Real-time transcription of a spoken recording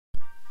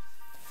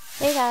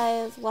Hey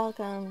guys,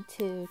 welcome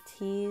to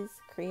T's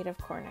Creative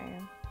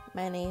Corner.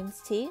 My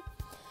name's T,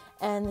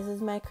 and this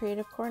is my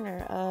creative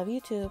corner of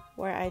YouTube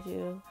where I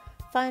do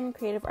fun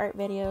creative art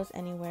videos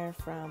anywhere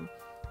from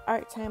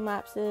art time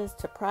lapses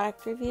to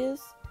product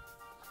reviews.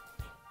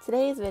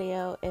 Today's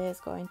video is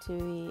going to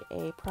be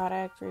a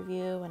product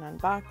review, an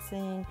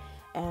unboxing,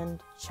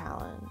 and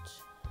challenge.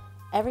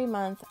 Every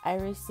month I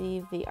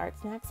receive the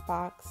Artsnacks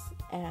box,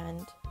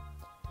 and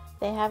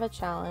they have a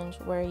challenge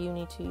where you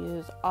need to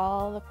use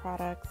all the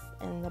products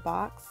in the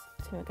box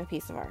to make a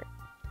piece of art.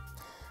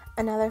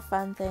 Another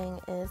fun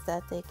thing is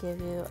that they give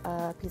you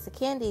a piece of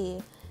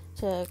candy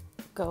to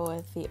go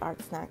with the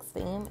Artsnacks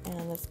theme,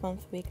 and this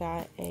month we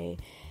got a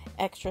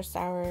extra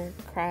sour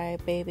cry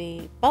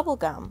baby bubble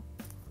gum,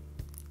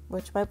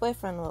 which my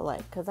boyfriend will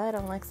like because I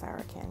don't like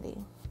sour candy.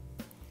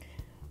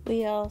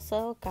 We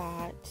also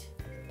got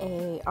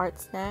a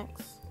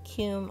Artsnacks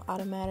Cume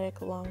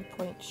automatic long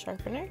point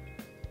sharpener.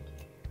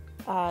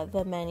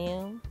 The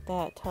menu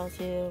that tells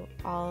you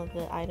all of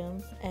the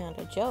items, and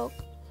a joke,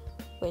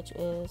 which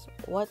is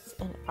what's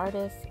an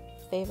artist's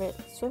favorite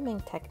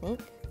swimming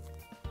technique?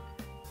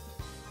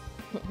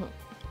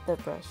 The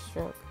brush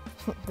stroke.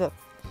 That's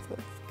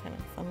kind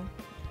of funny.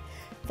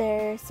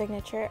 Their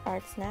signature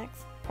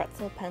Artsnacks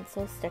pretzel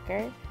pencil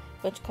sticker,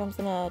 which comes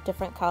in a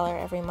different color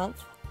every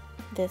month.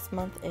 This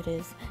month it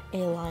is a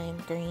lime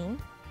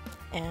green,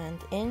 and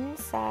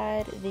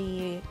inside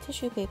the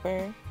tissue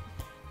paper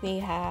we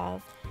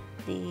have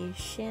the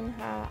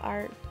ShinHan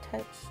Art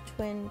Touch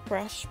Twin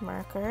Brush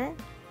Marker,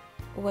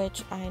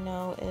 which I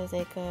know is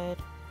a good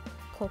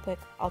Copic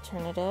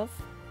alternative,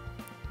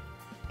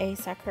 a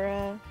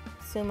Sakura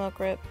Sumo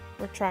Grip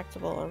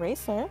Retractable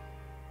Eraser,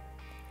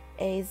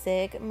 a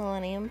ZIG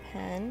Millennium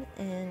Pen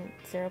in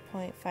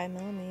 0.5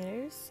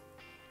 millimeters,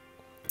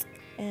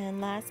 and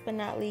last but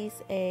not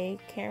least, a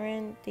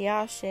Carat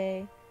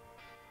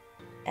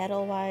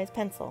Edelweiss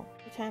Pencil.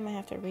 Every time I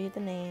have to read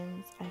the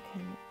names, I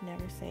can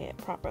never say it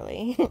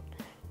properly.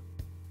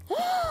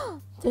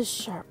 The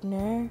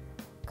sharpener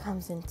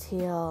comes in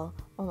teal.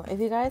 Oh, if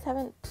you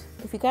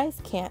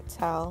guys can't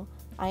tell,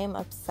 I am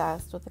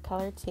obsessed with the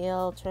color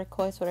teal,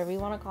 turquoise, whatever you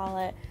want to call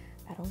it.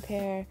 I don't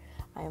care.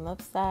 I am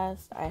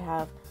obsessed. I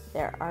have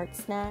their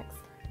Artsnacks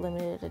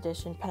limited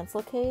edition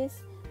pencil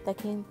case that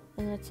came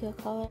in a teal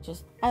color.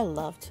 I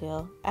love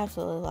teal.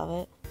 Absolutely love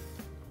it.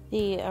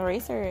 The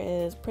eraser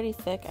is pretty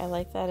thick. I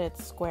like that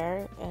it's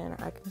square and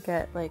I can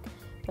get like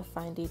the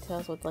fine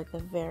details with like the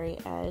very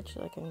edge.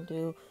 Like I can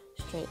do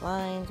straight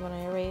lines when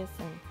I erase,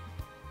 and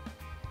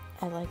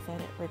I like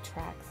that it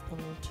retracts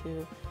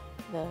into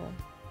the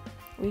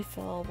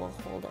refillable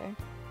holder.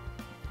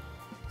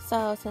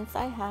 So since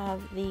I have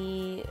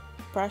the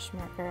brush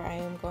marker, I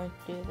am going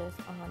to do this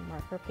on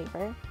marker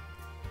paper.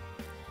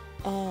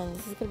 And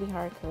this is going to be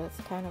hard because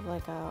it's kind of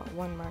like a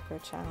one marker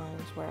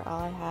challenge where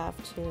all I have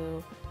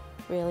to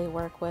really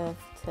work with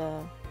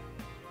to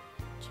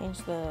change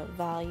the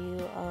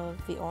value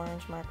of the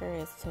orange marker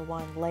is to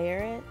layer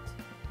it.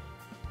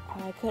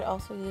 I could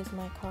also use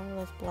my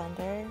colorless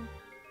blender,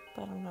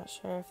 but I'm not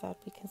sure if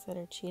that'd be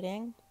considered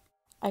cheating.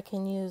 I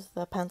can use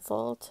the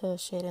pencil to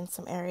shade in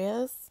some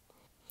areas,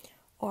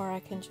 or I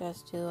can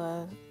just do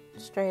a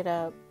straight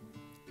up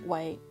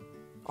white,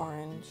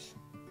 orange,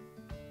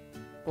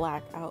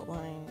 black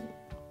outline.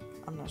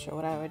 I'm not sure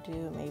what I would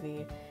do,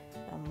 maybe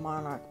a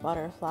monarch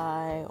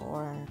butterfly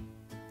or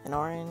an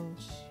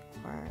orange,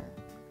 or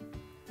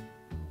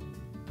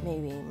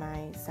maybe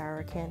my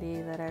sour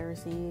candy that I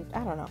received.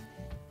 I don't know.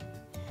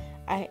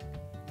 I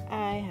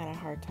had a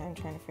hard time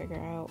trying to figure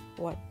out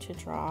what to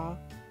draw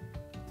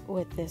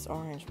with this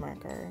orange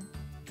marker,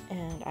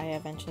 and I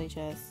eventually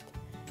just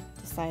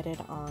decided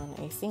on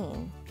a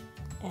scene,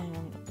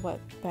 and what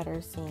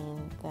better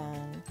scene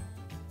than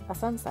a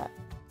sunset.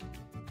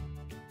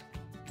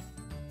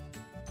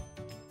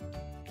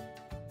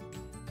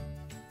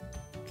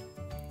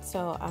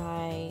 So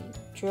I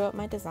drew up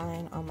my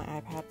design on my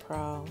iPad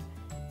Pro,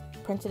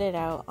 printed it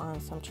out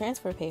on some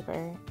transfer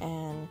paper,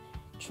 and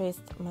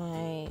traced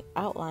my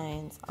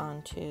outlines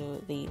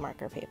onto the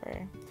marker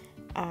paper.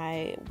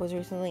 I was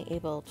recently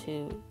able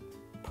to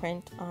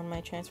print on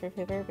my transfer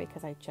paper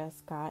because I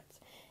just got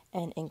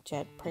an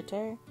inkjet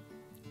printer,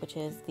 which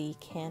is the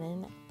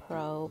Canon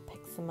Pro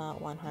Pixma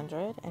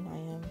 100, and I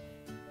am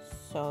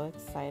so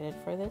excited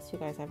for this. You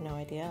guys have no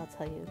idea. I'll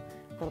tell you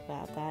a little bit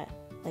about that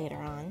later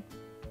on.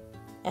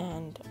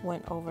 And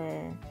went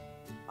over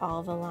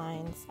all the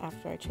lines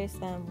after I traced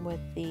them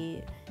with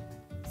the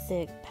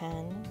ZIG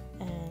pen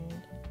and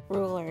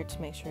ruler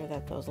to make sure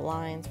that those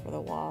lines for the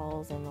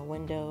walls and the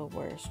window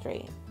were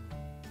straight.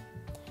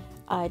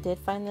 I did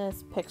find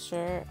this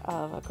picture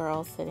of a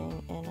girl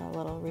sitting in a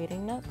little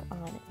reading nook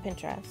on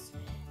Pinterest,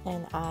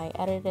 and I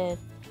edited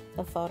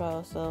the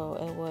photo so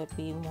it would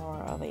be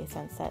more of a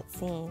sunset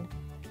scene,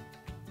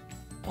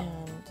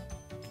 and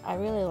I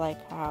really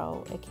like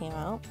how it came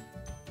out.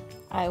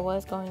 I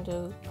was going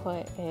to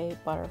put a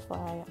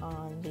butterfly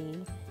on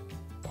the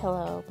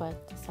pillow,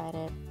 but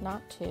decided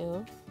not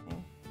to.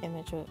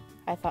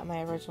 I thought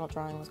my original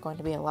drawing was going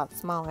to be a lot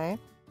smaller.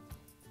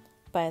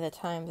 by the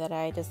time that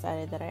I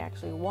decided that I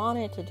actually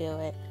wanted to do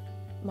it,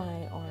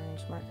 my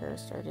orange marker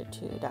started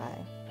to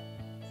die.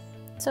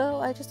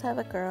 So I just have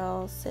a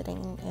girl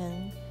sitting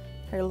in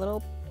her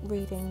little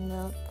reading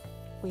nook,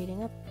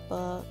 reading a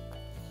book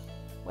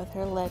with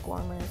her leg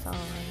warmers on.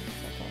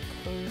 It's like a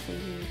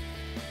cozy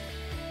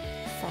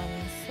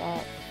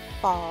sunset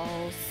fall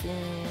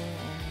scene.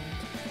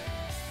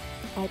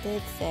 And I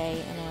did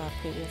say in a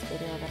previous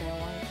video that I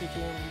wanted to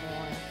do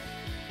more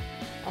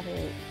of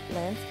a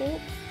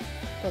landscape,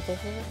 but this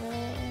isn't really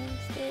a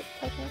landscape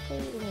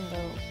technically, even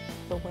though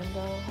the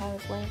window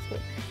has landscape.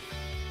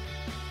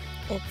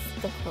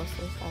 It's the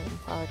closest I'm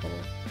probably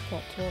gonna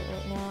get to it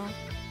right now.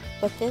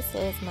 But this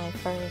is my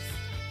first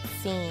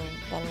scene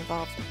that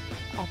involves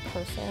a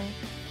person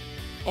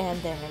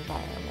and their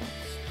environment.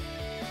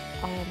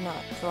 I have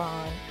not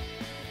drawn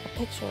a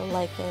picture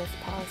like this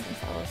probably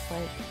since I was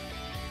like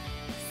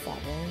 7,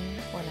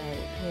 when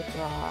I would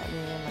draw me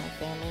and my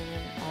family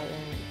out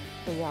in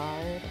the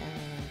yard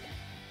and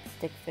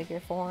stick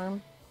figure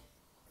form.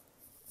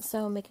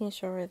 So making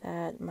sure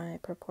that my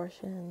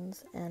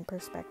proportions and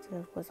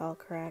perspective was all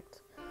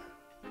correct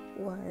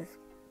was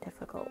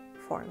difficult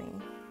for me.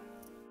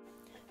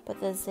 But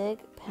the ZIG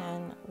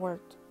pen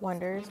worked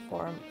wonders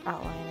for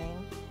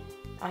outlining.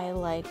 I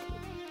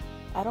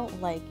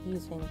don't like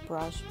using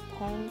brush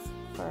pens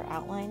for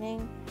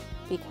outlining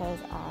because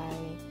I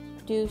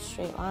do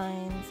straight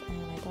lines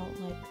and I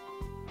don't like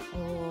it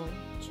will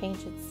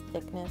change its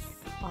thickness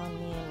on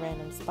me in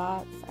random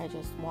spots. I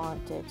just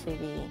want it to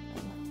be.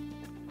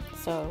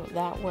 So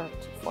that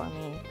worked for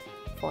me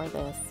for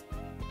this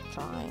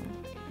drawing.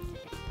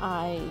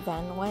 I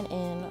then went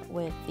in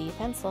with the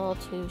pencil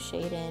to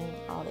shade in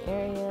all the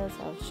areas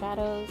of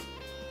shadows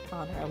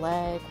on her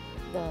leg,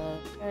 the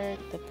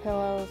shirt, the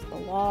pillows, the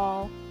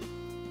wall,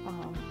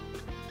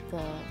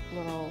 the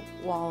little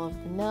wall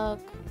of the nook,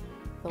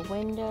 the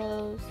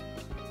windows,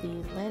 the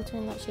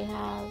lantern that she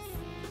has,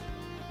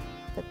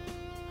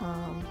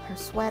 her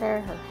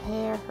sweater, her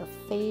hair, her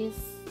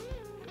face,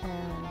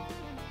 and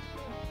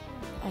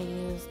I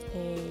used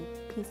a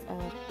piece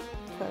of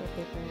toilet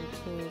paper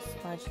to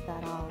smudge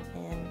that all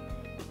in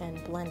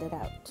and blend it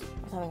out.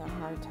 I was having a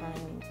hard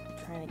time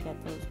trying to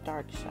get those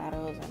dark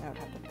shadows and I would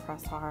have to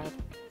press hard,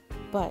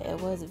 but it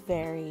was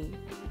very,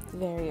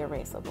 very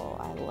erasable.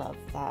 I love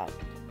that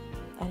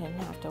I didn't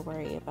have to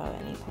worry about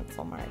any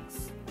pencil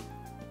marks,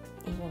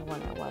 even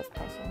when I was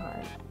pressing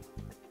hard.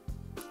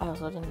 I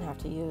also didn't have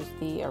to use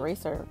the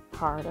eraser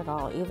hard at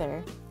all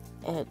either.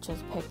 It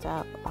just picked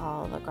up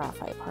all the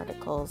graphite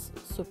particles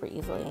super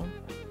easily.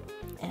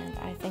 And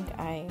I think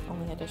I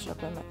only had to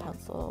sharpen my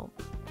pencil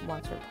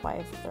once or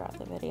twice throughout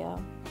the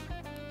video.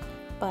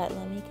 But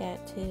let me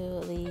get to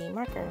the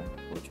marker,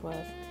 which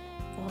was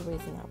the whole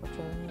reason that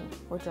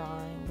we're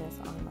drawing this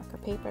on marker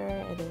paper.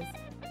 It is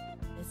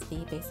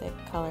the basic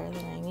color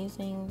that I'm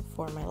using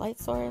for my light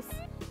source.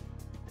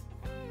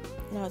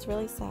 And I was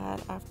really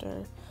sad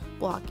after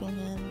blocking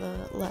in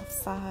the left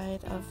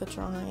side of the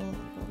drawing,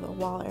 the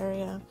wall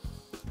area,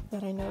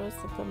 that I noticed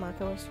that the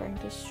marker was starting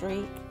to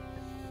streak,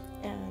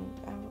 and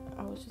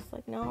I was just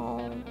like,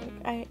 no,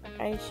 like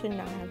I should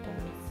not have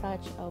done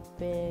such a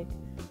big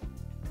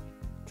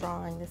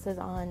drawing. This is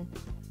on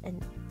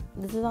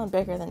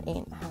bigger than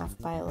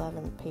 8.5 by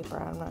 11 paper.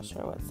 I'm not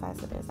sure what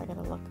size it is. I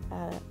gotta look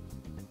at it.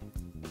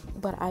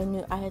 But I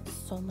knew I had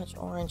so much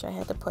orange I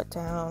had to put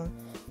down,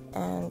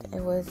 and I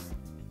was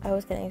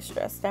getting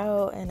stressed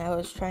out, and I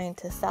was trying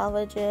to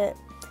salvage it,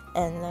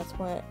 and that's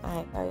when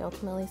I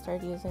ultimately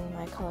started using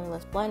my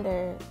colorless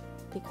blender,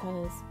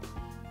 because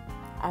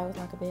I was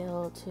not going to be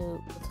able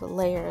to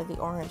layer the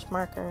orange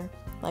marker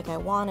like I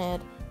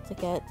wanted to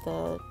get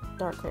the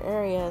darker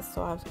areas,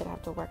 so I was going to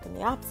have to work in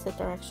the opposite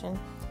direction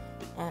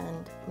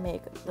and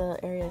make the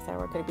areas that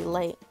were going to be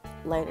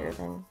lighter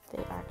than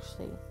they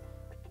actually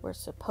were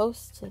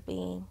supposed to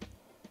be.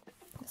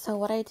 So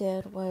what I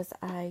did was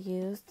I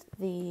used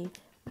the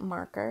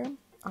marker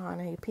on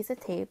a piece of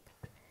tape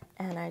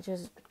and I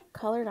just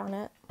colored on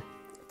it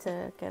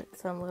to get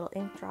some little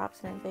ink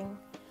drops and everything,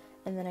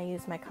 and then I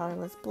used my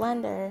colorless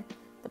blender,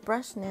 the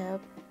brush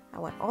nib, I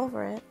went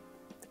over it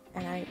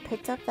and I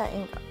picked up that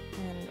ink,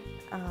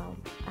 and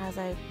as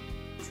I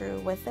drew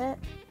with it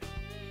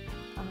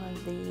on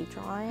the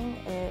drawing,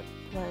 it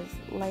was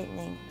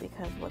lightening,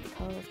 because what the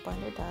colorless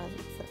blender does,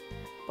 it's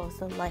supposed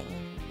to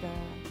lighten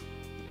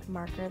the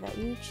marker that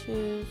you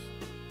choose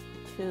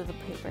to the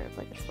paper,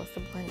 like it's supposed to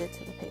blend it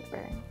to the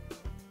paper.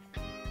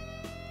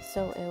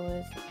 So it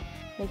was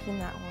making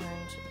that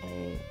orange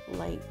a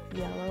light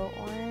yellow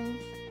orange.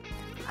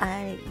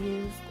 I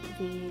used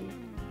the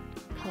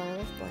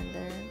colorless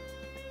blender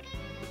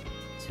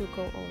to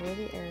go over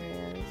the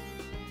areas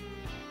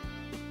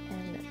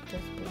and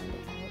just blend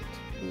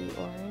out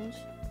the orange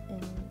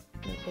and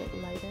make it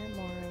lighter,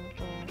 more of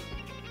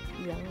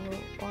a yellow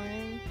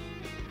orange,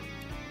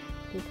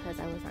 because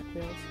I was not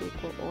able to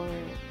go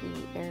over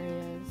the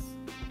areas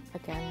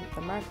again with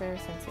the marker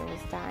since it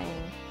was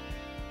dying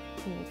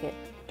to make it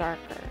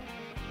darker.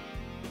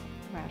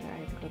 Rather, I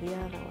had to go the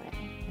other way.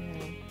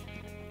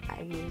 And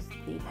I used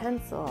the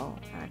pencil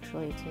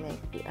actually to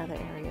make the other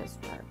areas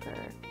darker.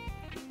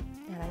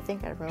 And I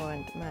think I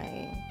ruined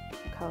my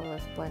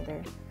colorless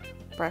blender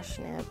brush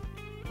nib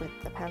with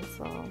the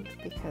pencil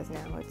because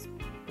now it's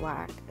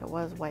black. It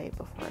was white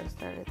before I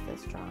started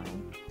this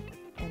drawing,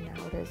 and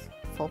now it is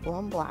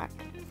full-blown black.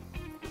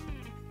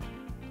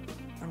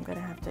 I'm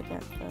gonna have to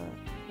get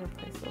the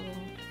replaceable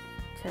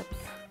tips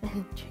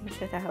and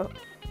change it out.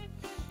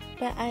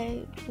 But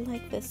I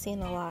like this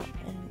scene a lot,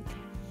 and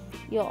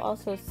you'll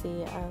also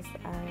see as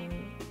I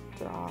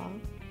draw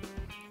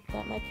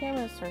that my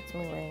camera starts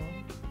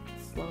moving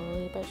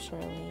slowly but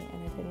surely,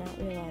 and I did not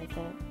realize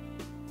it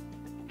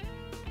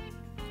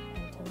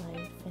until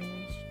I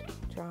finished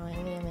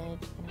drawing the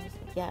image, and I was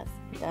like, yes,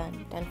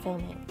 done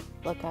filming.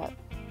 Look up.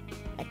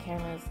 My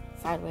camera's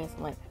sideways.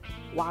 I'm like,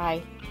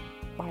 why?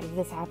 Why did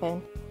this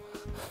happen?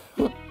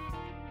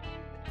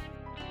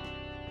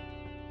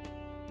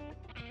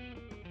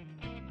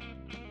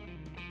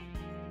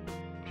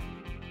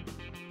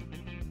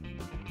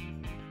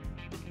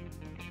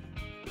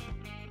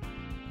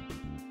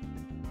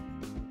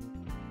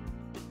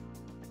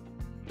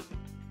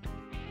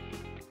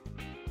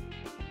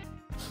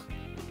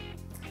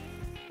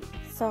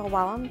 So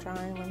while I'm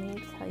drawing, let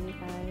me tell you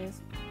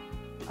guys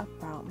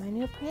about my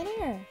new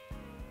printer.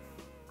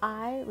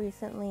 I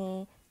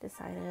recently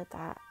decided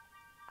that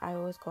I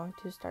was going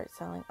to start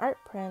selling art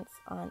prints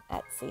on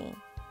Etsy,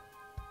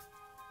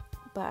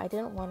 but I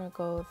didn't want to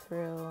go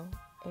through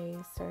a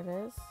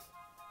service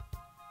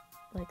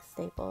like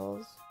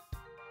Staples,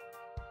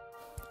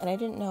 and I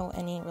didn't know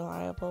any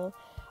reliable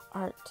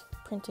art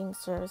printing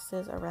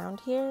services around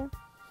here.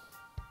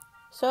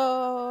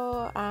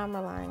 So I'm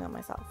relying on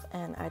myself,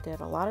 and I did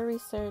a lot of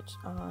research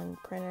on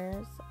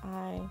printers.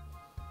 I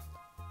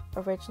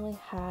originally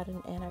had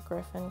an Anna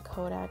Griffin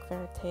Kodak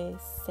Verite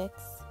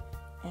 6,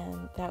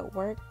 and that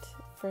worked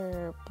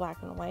for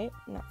black and white,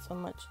 not so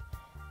much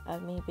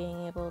of me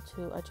being able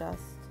to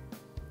adjust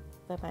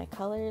my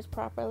colors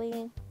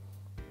properly.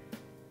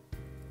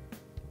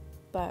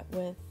 But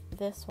with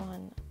this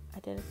one,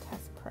 I did a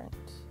test print.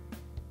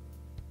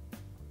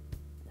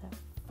 The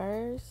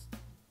first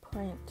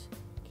print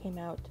came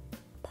out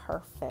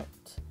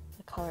perfect.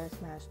 The colors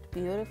matched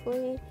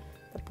beautifully.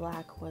 The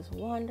black was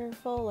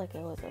wonderful, like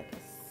it was like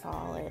a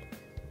solid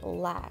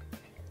black,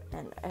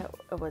 and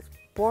it was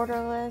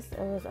borderless. It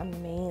was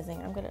amazing.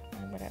 I'm gonna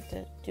have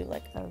to do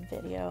like a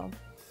video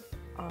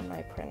on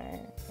my printer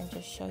and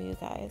just show you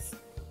guys,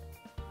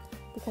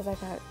 because I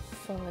got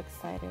so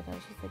excited. I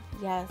was just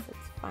like, yes,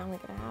 it's finally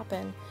gonna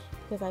happen,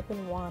 because I've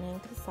been wanting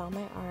to sell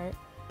my art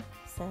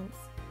since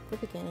the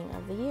beginning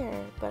of the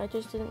year, but I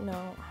just didn't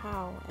know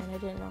how, and I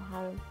didn't know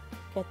how to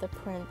get the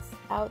prints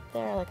out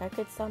there. Like, I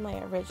could sell my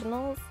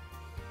originals,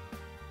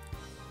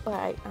 but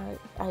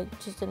I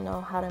just didn't know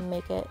how to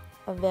make it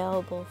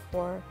available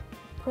for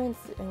prints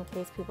in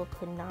case people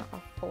could not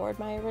afford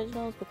my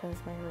originals, because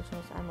my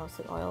originals are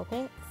mostly oil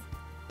paints,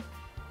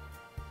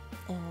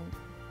 and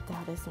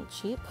that isn't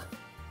cheap.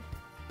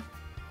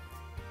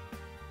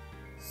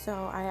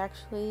 So I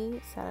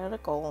actually set out a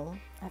goal.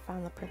 I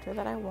found the printer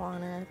that I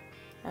wanted.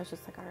 I was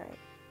just like, all right,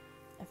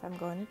 if I'm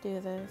going to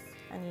do this,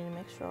 I need to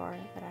make sure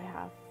that I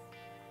have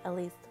at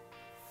least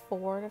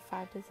 4 to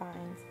 5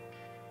 designs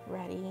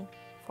ready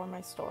for my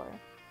store.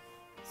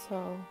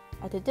 So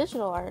I did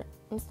digital art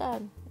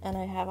instead, and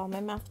I have all my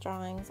math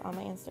drawings on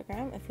my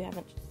Instagram. If you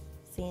haven't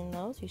seen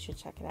those, you should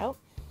check it out.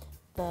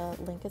 The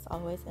link is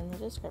always in the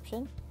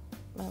description.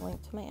 My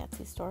link to my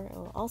Etsy store, it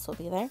will also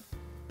be there.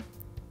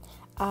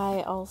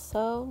 I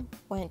also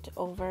went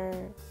over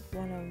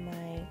one of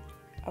my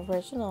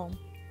original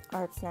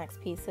Artsnacks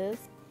pieces,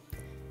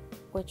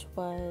 which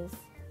was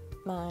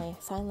my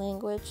sign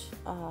language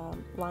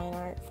line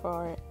art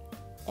for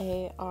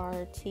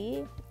ART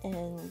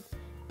in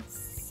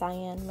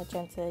cyan,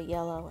 magenta,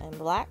 yellow, and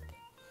black,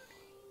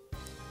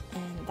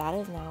 and that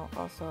is now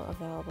also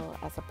available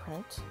as a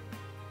print.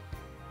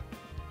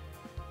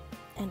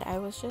 And I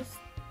was just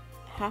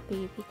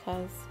happy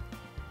because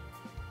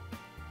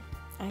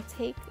I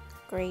take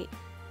great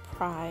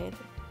pride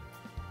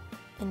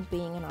in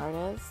being an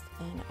artist,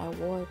 and I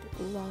would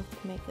love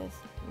to make this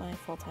my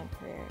full-time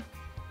career.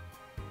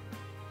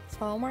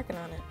 So I'm working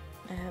on it.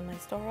 I have my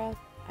store up.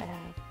 I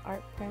have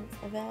art prints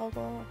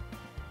available.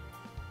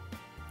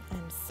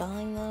 I'm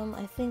selling them,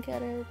 I think,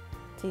 at a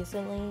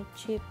decently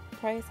cheap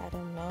price. I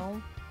don't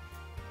know.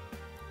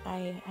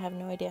 I have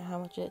no idea how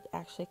much it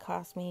actually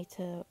cost me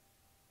to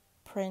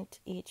print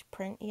each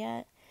print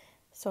yet.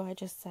 So I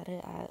just set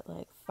it at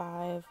like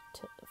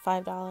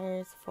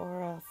 $5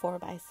 for a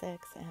 4x6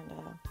 and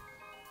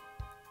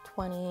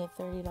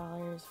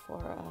 $20-$30 for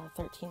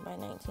a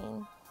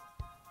 13x19.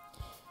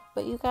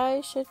 But you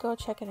guys should go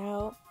check it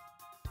out.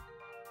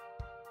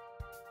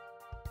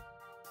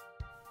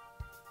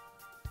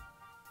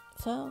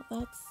 So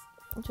that's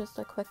just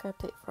a quick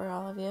update for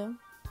all of you.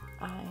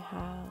 I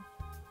have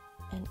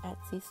an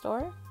Etsy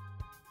store.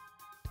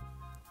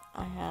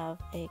 I have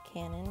a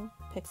Canon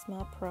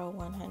Pixma Pro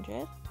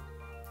 100.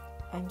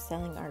 I'm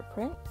selling art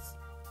prints.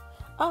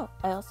 Oh,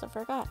 I also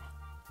forgot.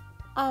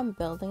 I'm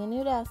building a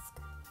new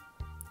desk.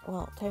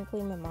 well,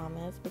 technically my mom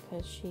is,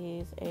 because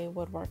she's a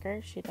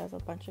woodworker. She does a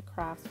bunch of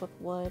crafts with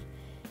wood.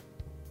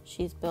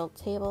 She's built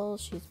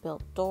tables, she's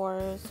built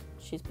doors,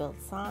 she's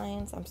built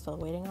signs. I'm still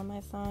waiting on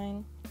my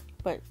sign.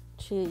 But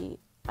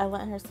I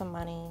lent her some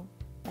money,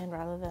 and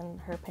rather than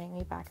her paying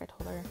me back, I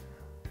told her,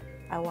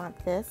 I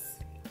want this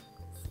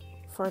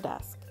for a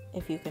desk.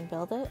 If you can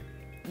build it,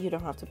 you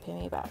don't have to pay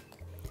me back.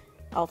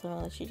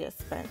 Ultimately, she just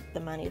spent the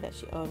money that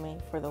she owed me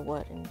for the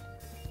wood, and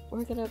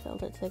we're gonna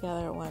build it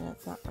together when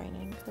it's not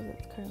raining, because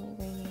it's currently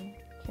raining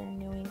here in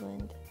New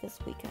England this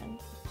weekend.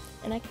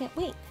 And I can't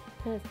wait,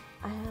 because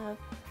I have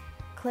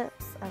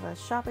clips of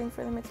us shopping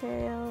for the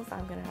materials.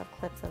 I'm gonna have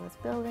clips of us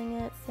building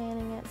it,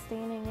 sanding it,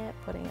 staining it,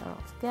 putting it all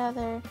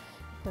together,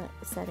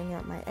 setting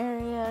up my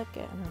area,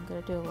 and I'm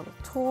gonna do a little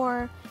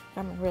tour.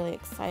 I'm really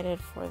excited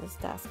for this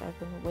desk. I've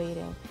been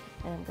waiting,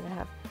 and I'm gonna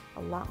have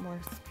a lot more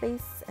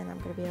space, and I'm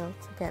gonna be able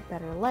to get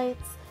better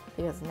lights,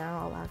 because now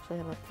I'll actually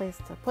have a place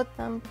to put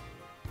them.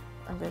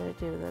 I'm gonna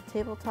do the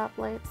tabletop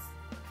lights,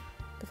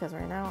 because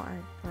right now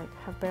I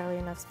have barely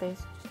enough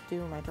space to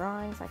do my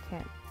drawings. I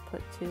can't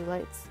put 2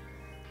 lights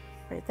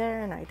right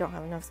there, and I don't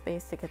have enough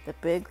space to get the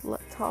big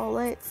tall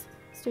lights,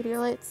 studio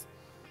lights.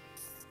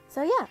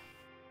 So yeah.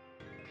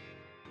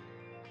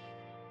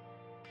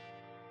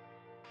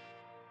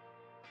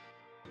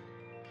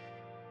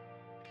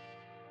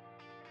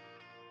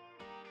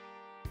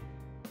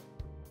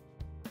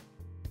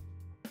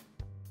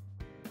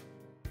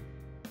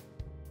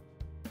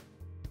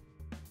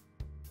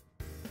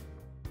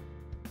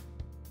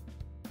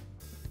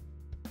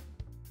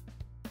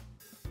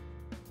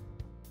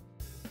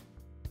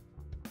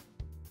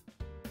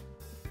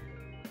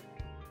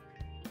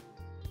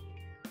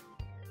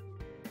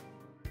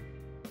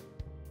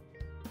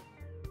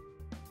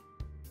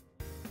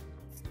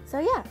 So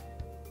yeah,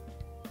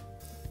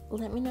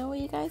 let me know what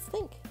you guys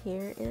think.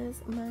 Here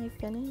is my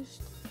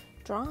finished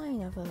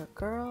drawing of a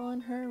girl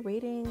and her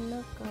reading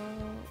nook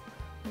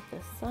with the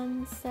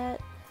sunset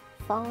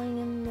falling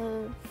in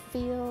the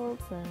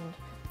fields and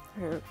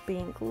her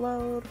being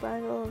glowed by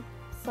the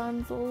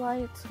sun's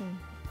light. And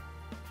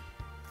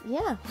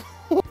yeah.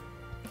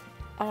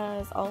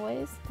 As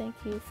always, thank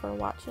you for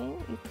watching.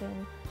 You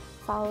can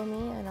follow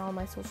me on all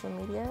my social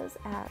medias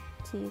at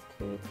T's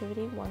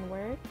Creativity, one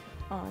word,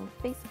 on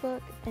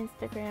Facebook,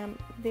 Instagram,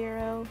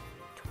 VERO,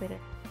 Twitter,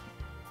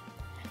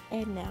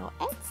 and now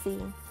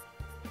Etsy.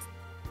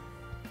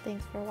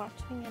 Thanks for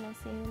watching, and I'll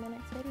see you in the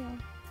next video.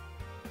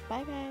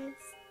 Bye, guys.